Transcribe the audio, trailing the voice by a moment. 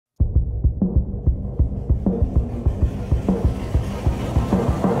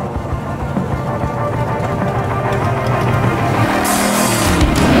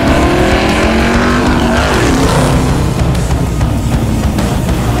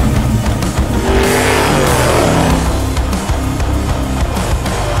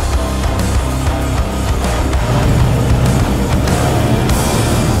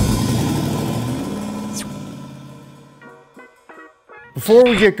Before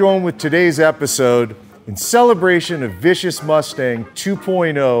we get going with today's episode, in celebration of Vicious Mustang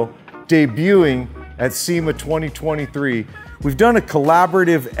 2.0 debuting at SEMA 2023, we've done a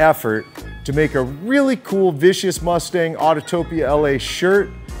collaborative effort to make a really cool Vicious Mustang Autotopia LA shirt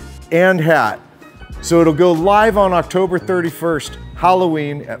and hat. So it'll go live on October 31st,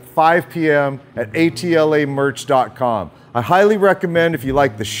 Halloween at 5 p.m. at atlamerch.com. I highly recommend, if you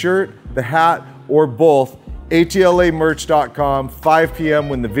like the shirt, the hat, or both, atlamerch.com, 5 p.m.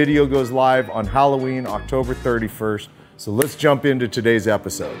 when the video goes live on Halloween, October 31st. So let's jump into today's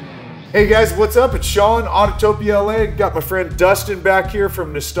episode. Hey guys, what's up? It's Sean, Autotopia LA. Got my friend Dustin back here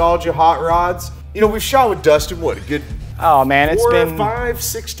from Nostalgia Hot Rods. You know, we've shot with Dustin, what, a good oh man, it's been 5,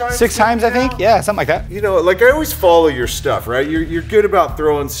 6 times? 6 times, I think. Yeah, something like that. You know, like I always follow your stuff, right? You're good about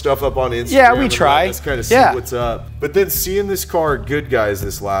throwing stuff up on Instagram. Yeah, we try. Let's kind of see what's up. But then seeing this car at Good Guys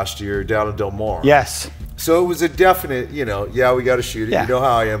this last year down in Del Mar. Yes. So it was a definite, you know, yeah, we got to shoot it. Yeah. You know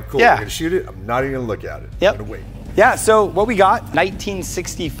how I am. Cool, yeah. I'm going to shoot it. I'm not even going to look at it. Yep. I'm going to wait. Yeah, so what we got,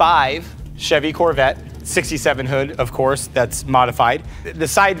 1965 Chevy Corvette, 67 hood, of course, that's modified. The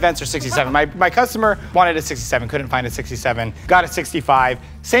side vents are 67. My customer wanted a 67, couldn't find a 67, got a 65.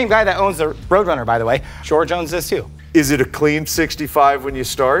 Same guy that owns the Roadrunner, by the way. George owns this too. Is it a clean 65 when you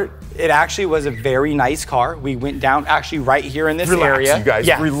start? It actually was a very nice car. We went down, actually right here in this area. You guys,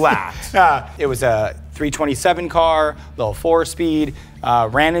 yeah. relax. It was a 327 car, little 4-speed,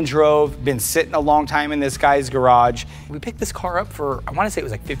 ran and drove, been sitting a long time in this guy's garage. We picked this car up for, I want to say it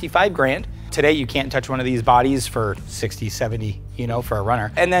was like 55 grand. Today, you can't touch one of these bodies for 60, 70, you know, for a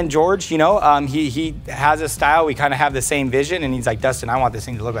runner. And then George, you know, he has a style. We kind of have the same vision, and he's like, Dustin, I want this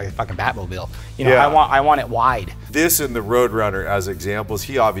thing to look like a fucking Batmobile. You know, yeah. I want it wide. This and the Roadrunner as examples,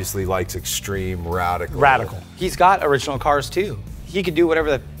 he obviously likes extreme, radical. Radical. He's got original cars too. He could do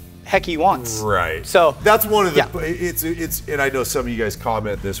whatever the heck he wants. Right. So that's one of the, yeah. it's, and I know some of you guys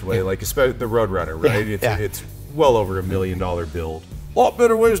comment this way, like especially the Roadrunner, right? Yeah. It's well over $1 million build. A lot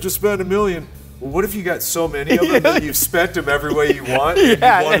better ways to spend $1 million. Well, what if you got so many of them that you've spent them every way you want, and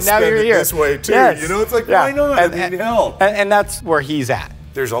yeah, you want to spend it this way too? Yes. You know, it's like, why not? I mean, hell. And that's where he's at.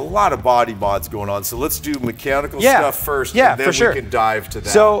 There's a lot of body mods going on, so let's do mechanical stuff first, and then we can dive to that.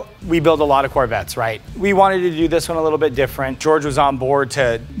 So we build a lot of Corvettes, right? We wanted to do this one a little bit different. George was on board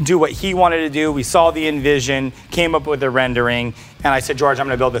to do what he wanted to do. We saw the envision, came up with the rendering, and I said, George, I'm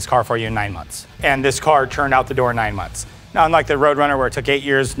gonna build this car for you in 9 months. And this car turned out the door in 9 months. Now, unlike the Roadrunner where it took 8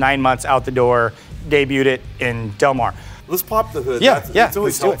 years, 9 months out the door, debuted it in Del Mar. Let's pop the hood. Yeah, It's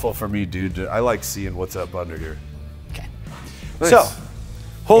always helpful for me, dude. I like seeing what's up under here. Okay. Nice. So,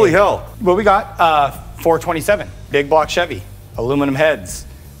 holy hell. What we got, 427, big block Chevy, aluminum heads,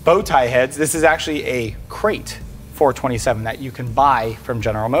 bow tie heads. This is actually a crate 427 that you can buy from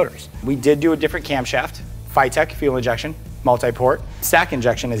General Motors. We did do a different camshaft, Phytech fuel injection, multi-port, stack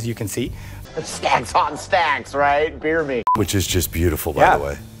injection, as you can see. Stacks on stacks, right? Beer me. Which is just beautiful, by the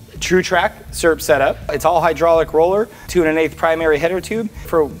way. True track SERP setup. It's all hydraulic roller, 2 1/8 primary header tube.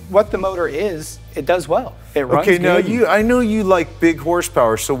 For what the motor is, it does well. It runs good. Now I know you like big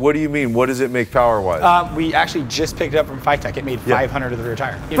horsepower, so what do you mean? What does it make power-wise? We actually just picked it up from Phytech. It made 500 of the rear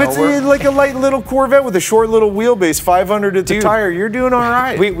tire. But it's like a light little Corvette with a short little wheelbase, 500 at the tire. You're doing all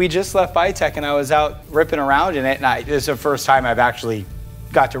right. We just left Phytech and I was out ripping around in it, and this is the first time I've actually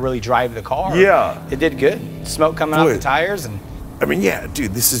got to really drive the car. Yeah. It did good. Smoke coming out the tires. And I mean, yeah,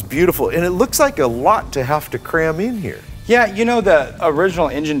 dude, this is beautiful. And it looks like a lot to have to cram in here. Yeah, you know, the original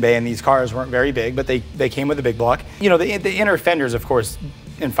engine bay in these cars weren't very big, but they came with a big block. You know, the inner fenders, of course,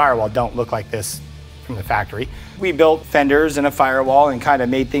 in Firewall don't look like this from the factory. We built fenders and a firewall and kind of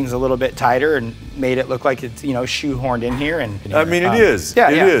made things a little bit tighter and made it look like it's, you know, shoehorned in here. And I mean, it is.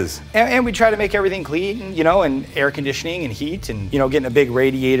 Yeah, it is. And we try to make everything clean, you know, and air conditioning and heat and, you know, getting a big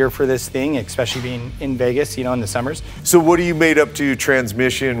radiator for this thing, especially being in Vegas, you know, in the summers. So what are you made up to?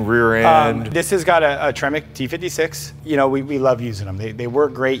 Transmission, rear end? This has got a Tremec T56. You know, we love using them. They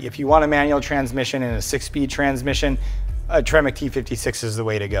work great. If you want a manual transmission and a 6-speed transmission, a Tremec T56 is the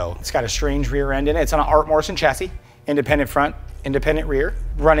way to go. It's got a strange rear end in it. It's on an Art Morrison chassis, independent front, independent rear,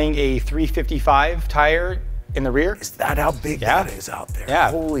 running a 355 tire in the rear. Is that how big that is out there?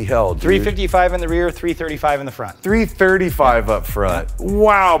 Yeah. Holy hell, dude. 355 in the rear, 335 in the front. 335 up front.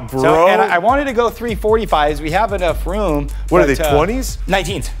 Wow, bro. So, and I wanted to go 345s. We have enough room. What are they, 20s?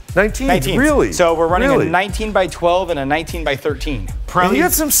 19s. 19s, really? So we're running a 19 by 12 and a 19 by 13. And you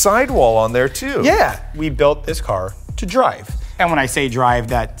got some sidewall on there too. Yeah. We built this car to drive. And when I say drive,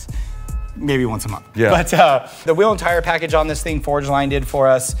 that's maybe once a month. Yeah. But the wheel and tire package on this thing, Forge Line did for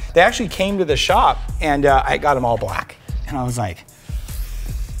us. They actually came to the shop and I got them all black. And I was like,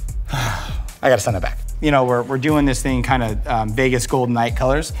 I gotta send it back. you know, we're doing this thing kind of Vegas golden night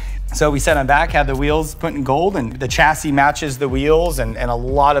colors. So we set them back, had the wheels put in gold, and the chassis matches the wheels and a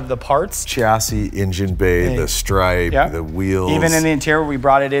lot of the parts. Chassis, engine bay, the stripe, the wheels. Even in the interior, we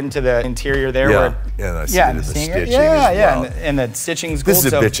brought it into the interior there. Yeah, and I see it in the stitching as well. And the stitching's gold. This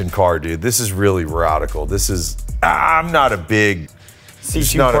is a bitchin' car, dude. This is really radical. This is, I'm not a big,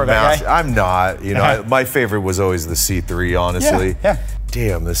 C2 Corvette guy? I'm not, you know, my favorite was always the C3, honestly. Yeah.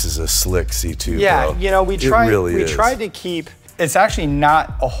 Damn, this is a slick C2, yeah, bro. you know, we tried to keep, it's actually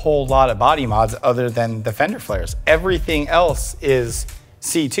not a whole lot of body mods other than the fender flares. Everything else is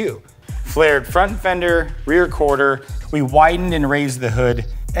C2. Flared front fender, rear quarter. We widened and raised the hood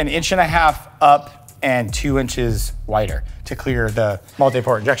 1.5 inches up and 2 inches wider to clear the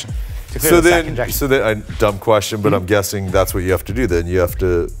multi-port injection. So then, a dumb question, but I'm guessing that's what you have to do then. You have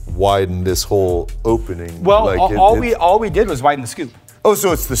to widen this whole opening. Well, like all we did was widen the scoop. Oh,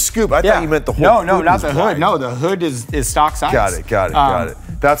 so it's the scoop. I thought you meant the whole No, not the hood. No, the hood is stock size. Got it.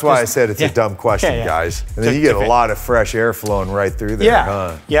 That's why I said it's a dumb question, guys. And then you get a lot of fresh air flowing right through there,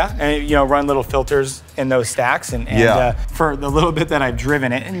 huh? Yeah, and you know, run little filters in those stacks. And for the little bit that I've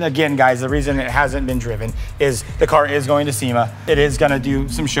driven it, and again, guys, the reason it hasn't been driven is the car is going to SEMA. It is going to do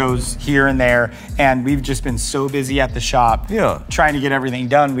some shows here and there, and we've just been so busy at the shop trying to get everything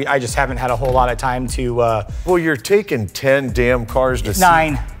done. I just haven't had a whole lot of time to... well, you're taking 10 damn cars to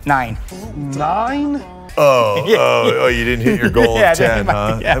Nine. Oh, you didn't hit your goal of 10,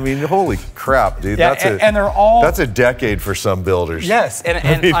 huh? I mean, holy crap, dude. Yeah, that's a decade for some builders. Yes,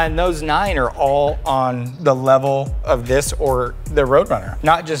 and those 9 are all on the level of this or the Roadrunner.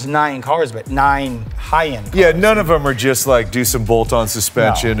 Not just 9 cars, but 9 high-end cars. Yeah, none of them are just like do some bolt-on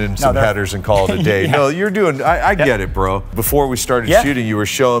suspension and some headers and call it a day. No, you're doing, I get it, bro. Before we started shooting, you were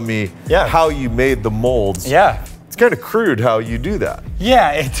showing me how you made the molds. Yeah. It's kind of crude how you do that.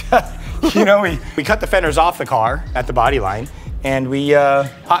 Yeah, you know, we cut the fenders off the car at the body line, and we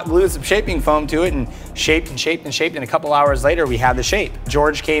hot glued some shaping foam to it and shaped, and a couple hours later we had the shape.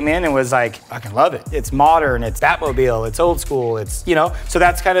 George came in and was like, I fucking love it. It's modern, it's Batmobile, it's old school, it's, you know, so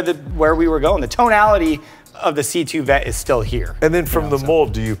that's kind of where we were going. The tonality of the C2 Vet is still here. And then from the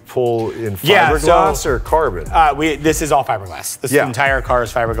mold, do you pull in fiberglass or carbon? This is all fiberglass. This entire car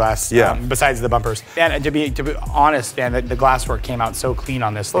is fiberglass, besides the bumpers. And to be honest, man, the glasswork came out so clean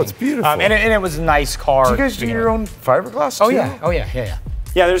on this thing. Oh, it's beautiful. And it was a nice car. Do you guys do your own fiberglass too? Oh yeah.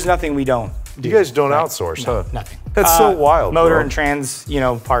 Yeah, there's nothing we don't do. You guys don't outsource, huh? Nothing. That's so wild, Motor bro. and trans, you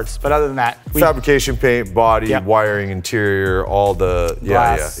know, parts. But other than that, fabrication, paint, body, wiring, interior, all the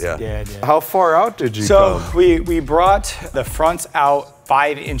glass. Yeah. How far out did you come? So we brought the fronts out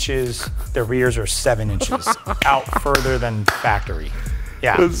 5 inches. The rears are 7 inches out further than factory.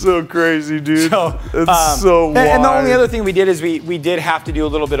 Yeah. That's so crazy, dude. It's so wild. And the only other thing we did is we did have to do a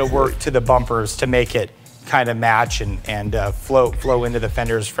little bit of work to the bumpers to make it kind of match and flow into the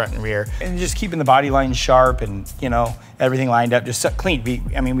fenders front and rear, and just keeping the body line sharp and, you know, everything lined up just clean.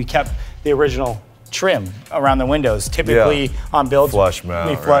 We kept the original trim around the windows. Typically on builds, flush mount,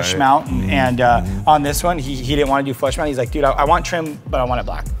 we flush mount, and on this one he didn't want to do flush mount. He's like, dude, I want trim, but I want it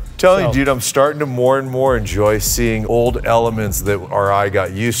black. Telling you, dude, I'm starting to more and more enjoy seeing old elements that our eye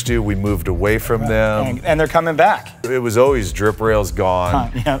got used to. We moved away from them. And they're coming back. It was always drip rails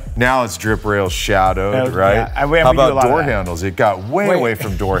gone. Now it's drip rails shadowed, right? Yeah. How about door handles? It got way away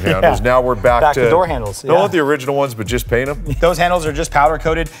from door handles. Now we're back to door handles. Don't want the original ones, but just paint them. Those handles are just powder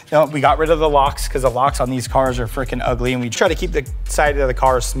coated. No, we got rid of the locks because the locks on these cars are freaking ugly, and we try to keep the side of the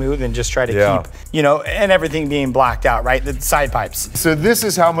car smooth and just try to keep, you know, and everything being blacked out, right? The side pipes. So this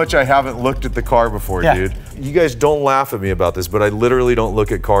is how much I haven't looked at the car before, dude. You guys don't laugh at me about this, but I literally don't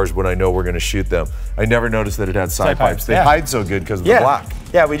look at cars when I know we're going to shoot them. I never noticed that it had side pipes. They hide so good because of the black.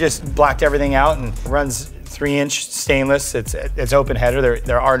 Yeah, we just blacked everything out, and runs 3-inch stainless. It's open header.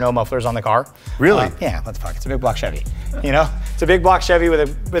 There are no mufflers on the car. Really? Yeah. What the fuck? It's a big block Chevy. You know, it's a big block Chevy with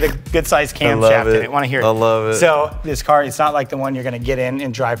a good sized camshaft in it. Want to hear it? I love it. So this car, it's not like the one you're going to get in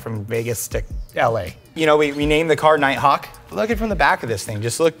and drive from Vegas to LA. You know, we named the car Nighthawk. Look at from the back of this thing.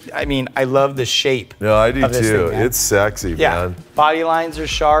 Just look. I mean, I love the shape. No, I do too. It's sexy, man. Body lines are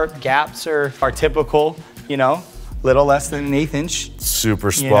sharp. Gaps are typical. You know. Little less than an 1/8 inch.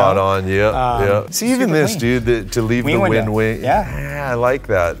 Super spot on, yeah. See, even this, dude, to leave the wind wing. Yeah, I like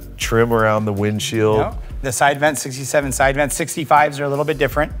that. Trim around the windshield. You know, the side vent, 67 side vents, 65s are a little bit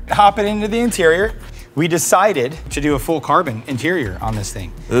different. Hopping into the interior, we decided to do a full carbon interior on this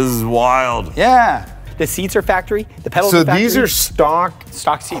thing. This is wild. Yeah. The seats are factory, the pedals are factory. So these are stock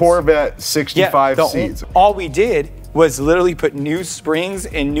seats. Corvette 65 seats. All we did was literally put new springs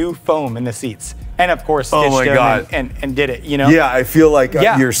and new foam in the seats. and of course stitched them and did it, you know? Yeah, I feel like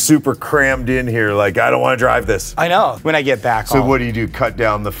you're super crammed in here. Like, I don't want to drive this. I know. When I get back, so what do you do? Cut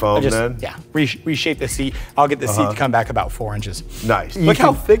down the foam then? Yeah, reshape the seat. I'll get the seat to come back about 4 inches. Nice. Look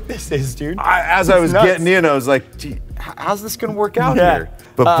how thick this is, dude. As I was getting in, I was like, gee, how's this going to work out here?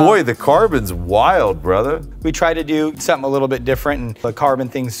 But boy, the carbon's wild, brother. We try to do something a little bit different, and the carbon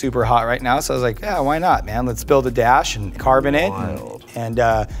thing's super hot right now. So I was like, yeah, why not, man? Let's build a dash and carbon it.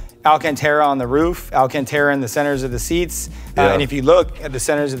 And Alcantara on the roof, Alcantara in the centers of the seats. And if you look at the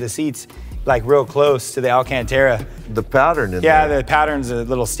centers of the seats, like real close to the Alcantara. The pattern in there. Yeah, the pattern's a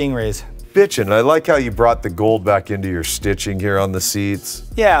little stingrays. Bitchin'. I like how you brought the gold back into your stitching here on the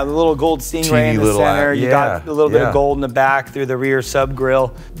seats. Yeah, the little gold stingray in the center. You got a little bit of gold in the back through the rear sub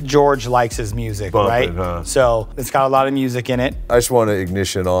grill. George likes his music, right? Huh? So it's got a lot of music in it. I just want to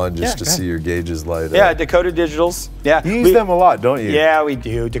ignition on just to see your gauges light up. Yeah, Dakota Digitals. Yeah, you use them a lot, don't you? Yeah, we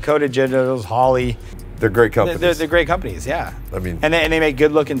do. Dakota Digitals, Holley. They're great companies. They're great companies. Yeah. I mean, and they make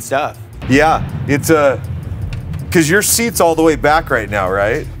good looking stuff. Yeah, it's because your seat's all the way back right now,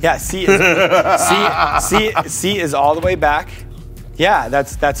 right? Yeah, seat is all the way back. Yeah,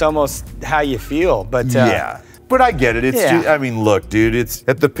 that's almost how you feel. But yeah, but I get it. It's just, I mean, look, dude, it's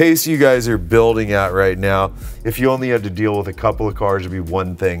at the pace you guys are building at right now. If you only had to deal with a couple of cars, it'd be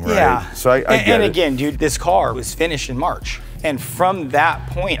one thing, right? Yeah. So I get it. And again, dude, this car was finished in March. And from that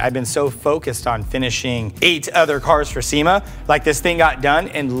point, I've been so focused on finishing 8 other cars for SEMA. Like, this thing got done,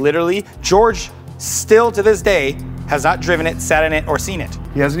 and literally, George still to this day has not driven it, sat in it, or seen it.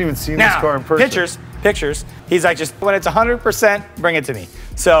 He hasn't even seen this car in person. Pictures. He's like, just when it's 100%, bring it to me.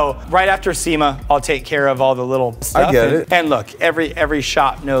 So right after SEMA, I'll take care of all the little stuff. I get it. And look, every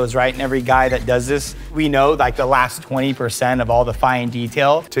shop knows, right? And every guy that does this, we know like the last 20% of all the fine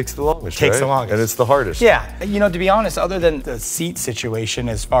detail takes the longest. Takes the longest. And it's the hardest. Yeah. You know, to be honest, other than the seat situation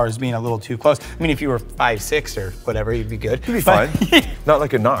as far as being a little too close, I mean, if you were 5'6" or whatever, you'd be good. You'd be fine. Not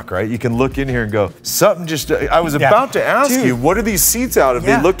like a knock, right? You can look in here and go, something just, I was about to ask you, what are these seats out of?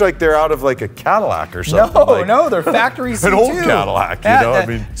 They looked like they're out of like a Cadillac or something. No, they're factory seats. An old Cadillac, you know? I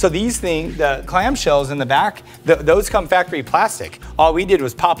mean, so these things, the clamshells in the back, those come factory plastic. All we did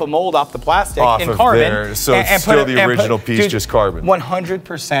was pop a mold off the plastic in carbon. So it's still the original piece, just carbon.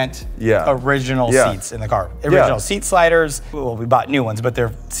 100% original seats in the car. Original seat sliders. Well, we bought new ones, but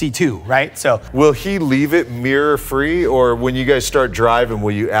they're C2, right? So will he leave it mirror free, or when you guys start driving,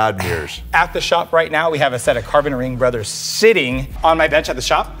 will you add mirrors? At the shop right now, we have a set of Carbon Ring Brothers sitting on my bench at the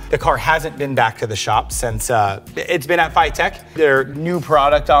shop. The car hasn't been back to the shop since it's been at Tech. Their new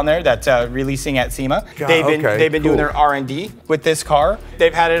product on there that's releasing at SEMA. They've been doing their R&D with this car.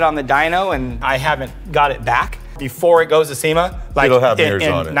 They've had it on the dyno, and I haven't got it back. Before it goes to SEMA, like it'll have mirrors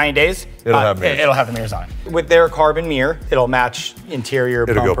on it. 9 days, it'll have mirrors. It'll have the mirrors on it. With their carbon mirror, it'll match interior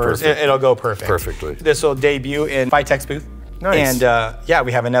bumpers. It'll go perfect. Perfectly. This will debut in Tech's booth. Nice. And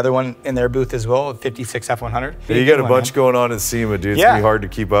we have another one in their booth as well, 56 F100. Yeah, you got a bunch going on at SEMA, dude. It's gonna be hard to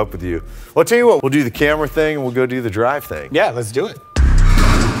keep up with you. Well, I'll tell you what, we'll do the camera thing and we'll go do the drive thing. Yeah, let's do it.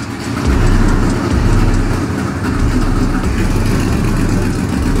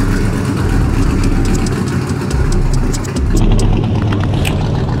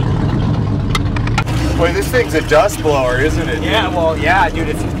 Boy, this thing's a dust blower, isn't it? Yeah, dude? Well, yeah, dude,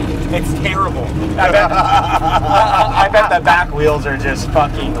 it's terrible. I bet the back wheels are just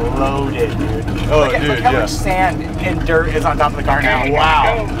fucking loaded, dude. Oh, Look how much sand and dirt is on top of the car now.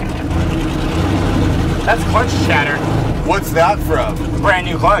 Wow. That's clutch shatter. What's that from? Brand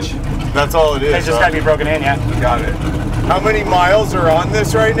new clutch. That's all it is. It's just gotta be broken in, yeah. Got it. How many miles are on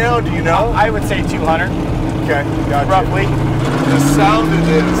this right now? Do you know? I would say 200. Okay, gotcha. Roughly. The sound of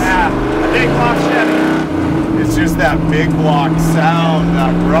this. Yeah, a big block Chevy. It's just that big block sound,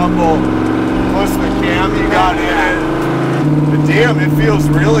 that rumble, plus the cam you got in it. But damn, it feels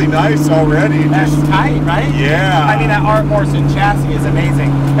really nice already. That's tight, right? Yeah. I mean, that Art Morrison chassis is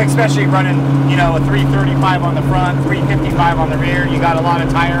amazing, especially running, you know, a 335 on the front, 355 on the rear. You got a lot of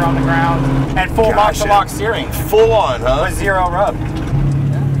tire on the ground, and full box-to-lock steering. Full on, huh? With zero rub.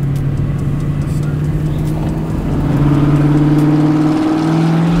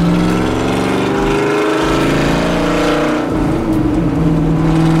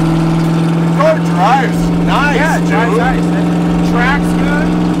 Drives nice, dude. Drives nice. Track's good.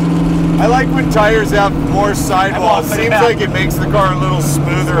 I like when tires have more sidewalls. Seems like it makes the car a little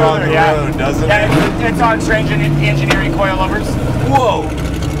smoother on the road, doesn't it? It's on strange engineering coilovers. Whoa.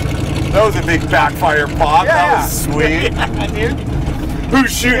 That was a big backfire pop. That was sweet. Dude.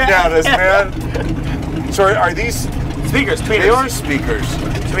 Who's shooting at us, man? Sorry, are these speakers? Tweeters. They are speakers.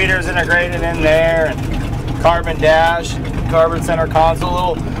 Tweeters integrated in there, and carbon dash. carbon center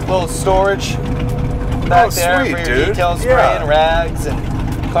console, little storage back there sweet, for your dude. detail spray and rags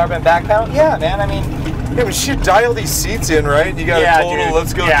and carbon back panel. Yeah, man. I mean, yeah, but shit, dial these seats in, right? You got a total, dude.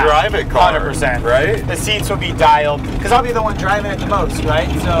 let's go drive it car. 100%. Right? The seats will be dialed, because I'll be the one driving it the most, right?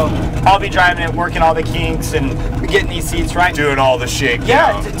 So I'll be driving it, working all the kinks and getting these seats right. Doing all the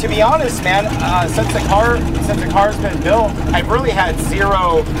shakedown. Yeah, to be honest, man, since the car's been built, I've really had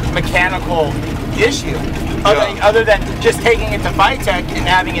zero mechanical issue. Other than just taking it to Vitech and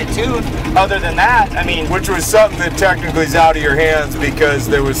having it tuned. Other than that, I mean, which was something that technically is out of your hands because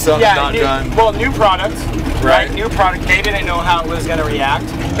there was something not done. Well, new product, right? New product. They didn't know how it was going to react,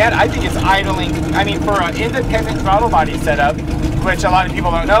 and I think it's idling. I mean, for an independent throttle body setup, which a lot of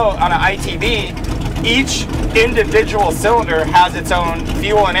people don't know, on an ITB, each individual cylinder has its own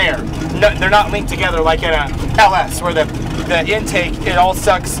fuel and air. No, they're not linked together like in a LS, where the intake, it all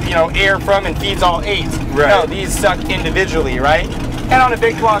sucks, air from and feeds all 8. Right. No, these suck individually, right? And on a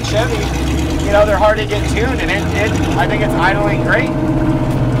big block Chevy, they're hard to get tuned, and I think it's idling great.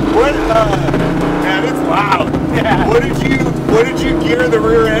 What? Man, it's loud. Yeah. What did you gear the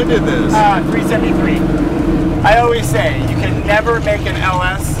rear end in this? 373. I always say you can never make an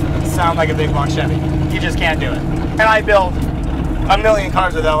LS sound like a big block Chevy. You just can't do it. And I build a million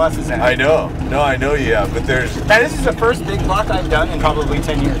cars with LSs in it. I know. No, I know you have, but there's... Now, this is the first big block I've done in probably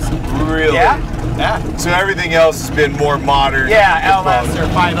 10 years. Really? Yeah. Yeah. So everything else has been more modern. Yeah, LS or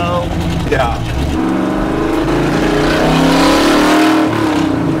 5.0. Yeah.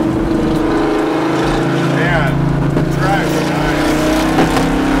 Man, drives nice.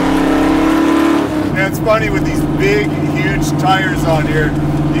 And it's funny with these big, huge tires on here.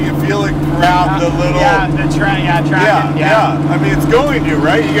 You can feel it grab the little... Yeah, the tracking. Yeah. I mean, it's going to,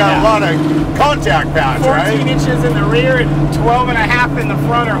 right? You got a lot of contact pads, 14 inches in the rear and 12 and a half in the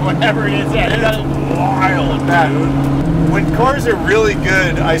front or whatever it is. Yeah, it's wild, dude. When cars are really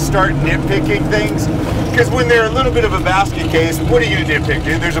good, I start nitpicking things. Because when they're a little bit of a basket case, what are you going to nitpick,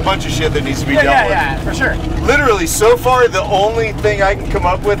 dude? There's a bunch of shit that needs to be dealt with. Yeah, for sure. Literally, so far, the only thing I can come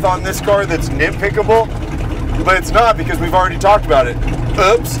up with on this car that's nitpickable, but it's not because we've already talked about it.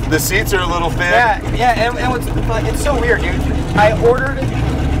 Oops, the seats are a little thin. Yeah, and it's so weird, dude. I ordered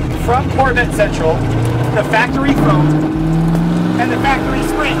from Corvette Central the factory foam and the factory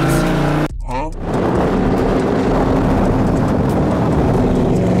springs. Huh?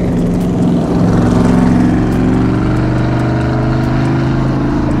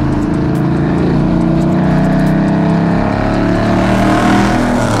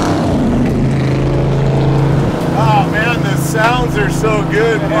 Sounds are so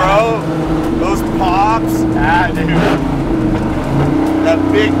good, bro. Those pops. Dude. That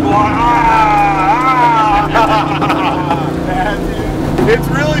big block. It's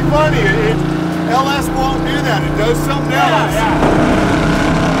really funny. LS won't do that. It does something else.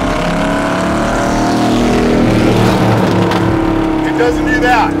 It doesn't do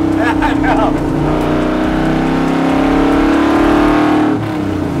that. No.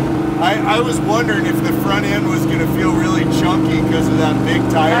 I was wondering if the front end was going to feel really chunky because of that big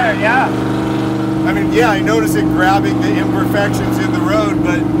tire. Yeah. I mean, yeah, I noticed it grabbing the imperfections in the road,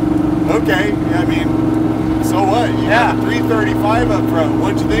 but okay. I mean, so what? You got a 335 up front.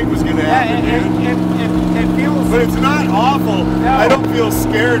 What'd you think was going to happen, dude? It feels... But it's not awful. No. I don't feel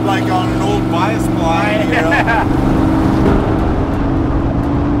scared like on an old bias blind, you know?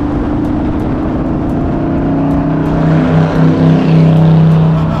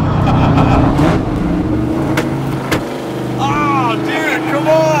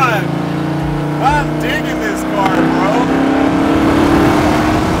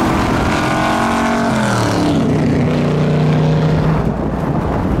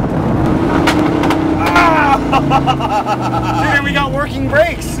 Dude, we got working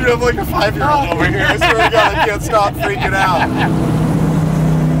brakes. Dude, I'm like a 5-year-old over here. I swear to God, I can't stop freaking out.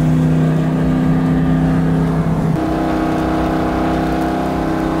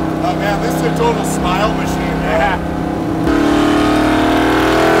 Oh man, this is a total smile machine, man.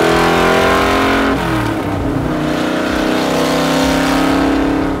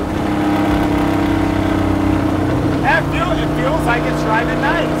 It feels like it's driving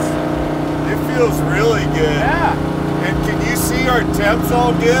nice. It feels really good. Yeah. And can you see our temps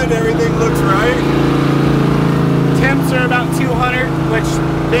all good? Everything looks right? Temps are about 200, which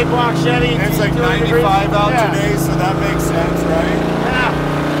big block Chevy. And it's like 95 out today, so that makes sense, right? Yeah.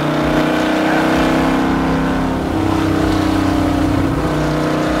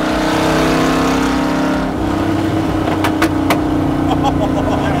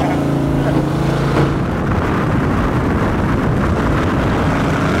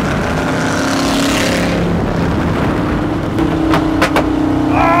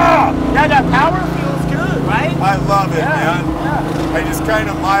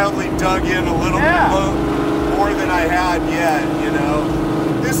 bad yet, you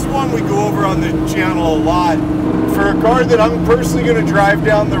know. This is one we go over on the channel a lot. For a car that I'm personally going to drive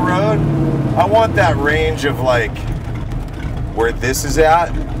down the road, I want that range of like where this is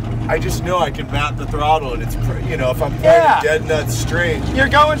at. I just know I can map the throttle, and it's, you know, if I'm playing dead nuts straight, you're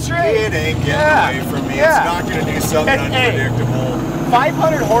going straight. It ain't getting away from me. It's not going to do something unpredictable.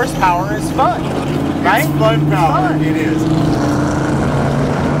 500 horsepower is fun, right? It's fun power. It is.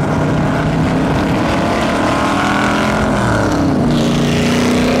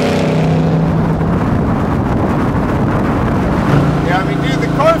 Yeah, I mean, dude,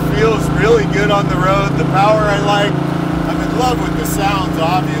 the car feels really good on the road. The power I like. I'm in love with the sounds,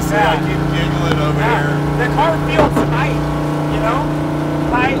 obviously. I keep giggling over here. The car feels tight, you know?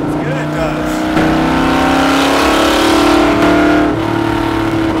 Tight, it's good. It does.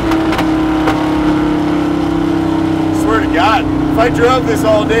 Swear to God, if I drove this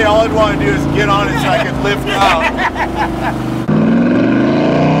all day, all I'd want to do is get on it so I could lift out.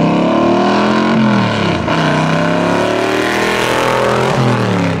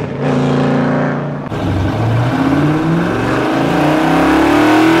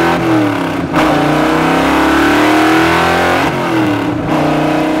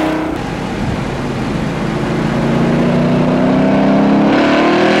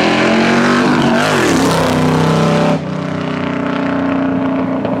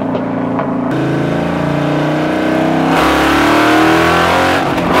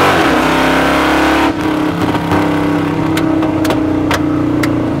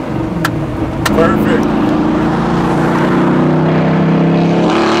 Perfect.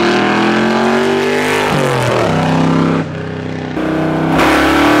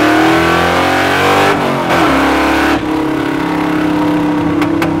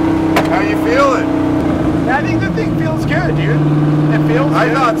 How you feeling? I think the thing feels good, dude. It feels good.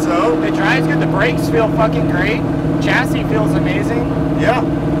 I thought so. It drives good. The brakes feel fucking great. Chassis feels amazing. Yeah.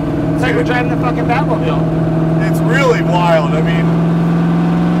 It's like we're driving the fucking Batmobile. It's really wild. I mean,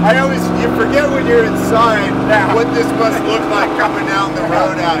 you forget when you're inside what this must look like coming down the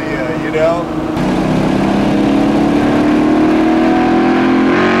road at you, you know?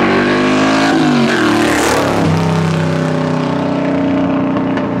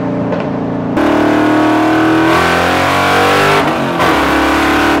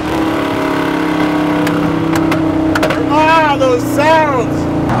 Ah, those sounds!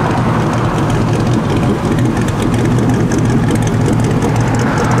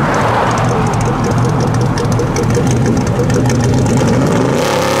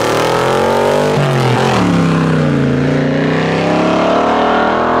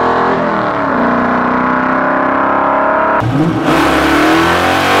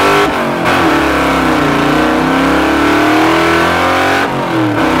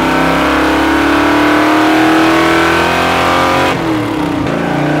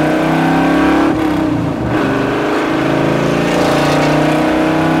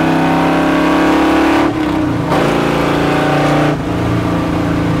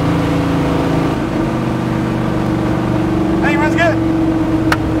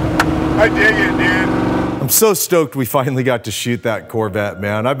 I dig it, dude. I'm so stoked we finally got to shoot that Corvette,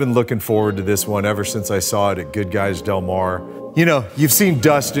 man. I've been looking forward to this one ever since I saw it at Good Guys Del Mar. You know, you've seen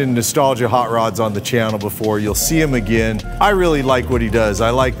Dustin, Nostalgia Hot Rods, on the channel before. You'll see him again. I really like what he does. I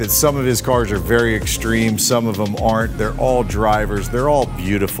like that some of his cars are very extreme, some of them aren't. They're all drivers, they're all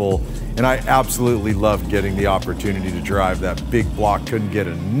beautiful. And I absolutely loved getting the opportunity to drive that big block. Couldn't get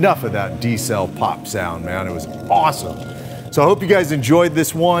enough of that D-cell pop sound, man. It was awesome. So I hope you guys enjoyed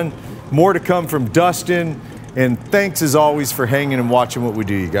this one. More to come from Dustin. And thanks as always for hanging and watching what we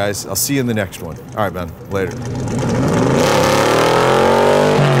do, you guys. I'll see you in the next one. All right, man. Later.